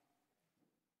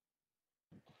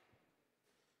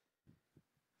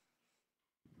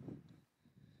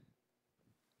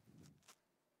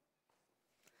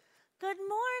Good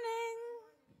morning.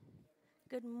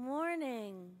 Good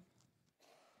morning.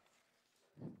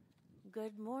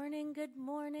 Good morning, good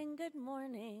morning, good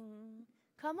morning.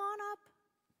 Come on up.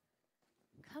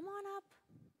 Come on up.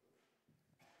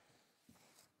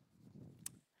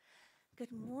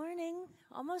 Good morning.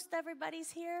 Almost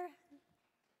everybody's here.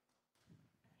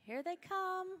 Here they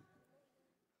come.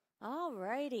 All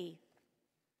righty.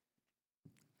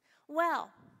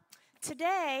 Well,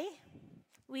 today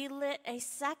we lit a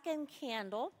second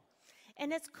candle,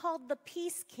 and it's called the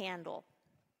Peace Candle.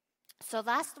 So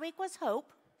last week was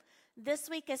hope. This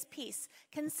week is peace.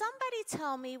 Can somebody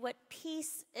tell me what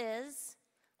peace is?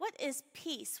 What is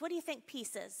peace? What do you think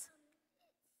peace is?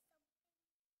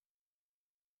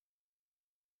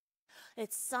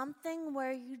 It's something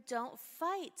where you don't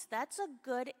fight. That's a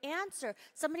good answer.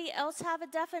 Somebody else have a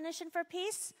definition for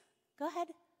peace? Go ahead.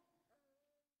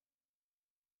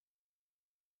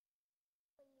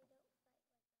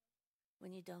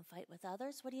 When you don't fight with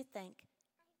others, what do you think?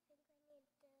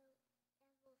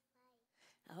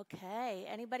 Okay,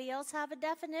 anybody else have a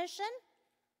definition?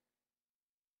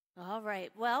 All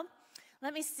right, well,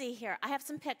 let me see here. I have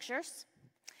some pictures.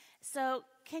 So,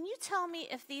 can you tell me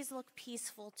if these look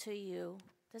peaceful to you?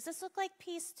 Does this look like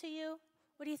peace to you?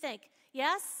 What do you think?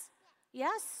 Yes?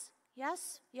 Yes?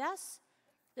 Yes? Yes?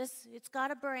 It's got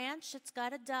a branch, it's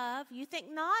got a dove. You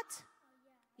think not?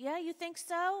 Yeah, you think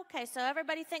so? Okay, so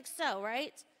everybody thinks so,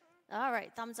 right? All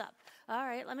right, thumbs up. All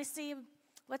right, let me see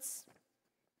what's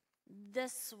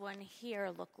this one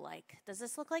here look like. Does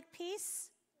this look like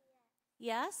peace?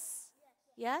 Yes?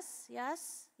 Yes?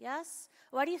 Yes? Yes?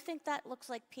 Why do you think that looks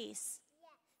like peace?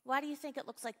 Why do you think it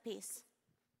looks like peace?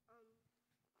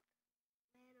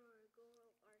 Man or a girl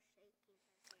are shaking their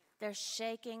hands. They're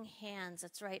shaking hands.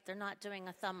 That's right. They're not doing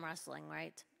a thumb wrestling,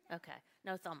 right? Okay,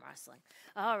 no thumb wrestling.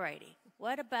 All righty.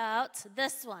 What about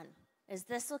this one? Does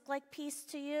this look like peace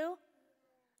to you?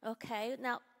 Okay,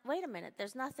 now, wait a minute.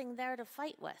 There's nothing there to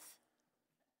fight with.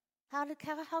 How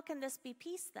can this be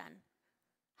peace then?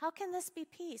 How can this be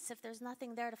peace if there's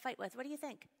nothing there to fight with? What do you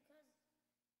think?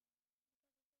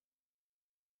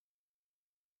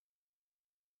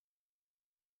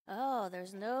 Oh,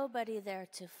 there's nobody there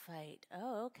to fight.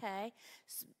 Oh, okay.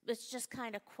 It's just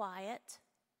kind of quiet.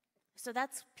 So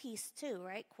that's peace too,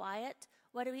 right? Quiet.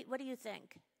 What do you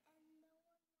think?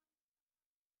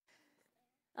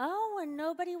 Oh, and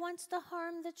nobody wants to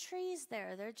harm the trees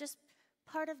there. They're just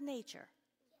part of nature.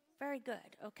 Very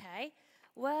good. Okay.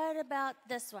 What about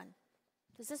this one?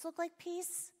 Does this look like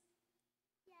peace?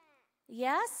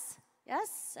 Yeah. Yes?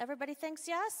 Yes? Everybody thinks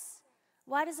yes?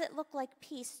 Why does it look like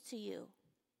peace to you?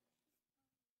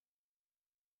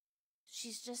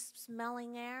 She's just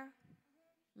smelling air?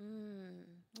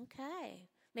 Okay.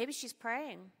 Maybe she's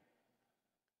praying.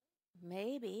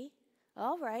 Maybe.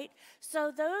 All right.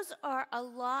 So those are a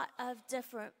lot of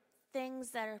different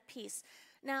things that are peace.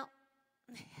 Now,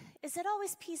 is it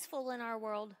always peaceful in our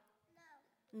world?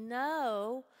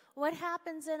 No. What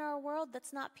happens in our world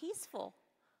that's not peaceful?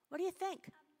 What do you think?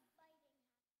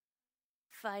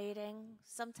 Fighting.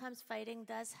 Sometimes fighting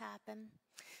does happen.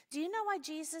 Do you know why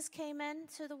Jesus came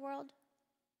into the world?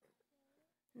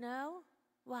 No?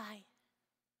 Why?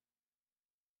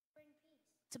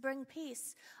 To bring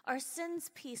peace. Are sins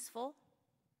peaceful?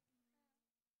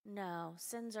 No,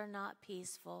 sins are not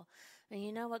peaceful. And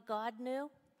you know what God knew?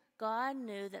 God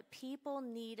knew that people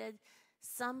needed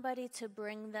somebody to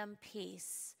bring them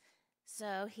peace.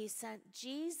 So he sent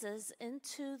Jesus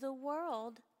into the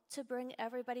world to bring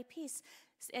everybody peace.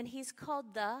 And he's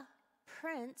called the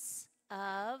Prince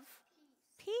of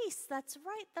Peace. That's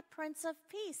right, the Prince of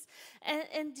Peace.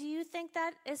 And do you think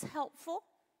that is helpful?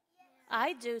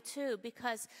 I do too,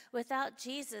 because without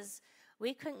Jesus,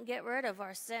 we couldn't get rid of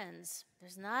our sins.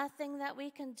 There's nothing that we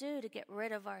can do to get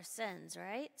rid of our sins,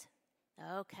 right?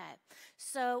 Okay,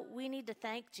 so we need to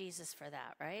thank Jesus for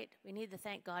that, right? We need to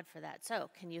thank God for that. So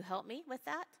can you help me with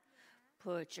that?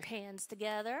 Put your hands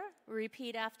together.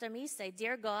 Repeat after me. Say,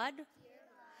 Dear God,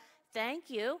 thank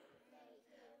you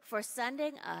for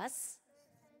sending us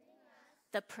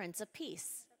the Prince of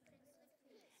Peace.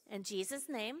 In Jesus'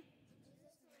 name,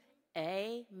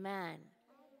 amen.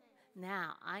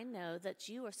 Now, I know that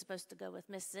you are supposed to go with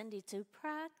Miss Cindy to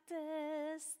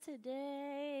practice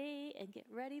today and get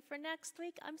ready for next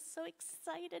week. I'm so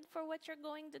excited for what you're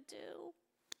going to do.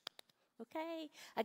 Okay.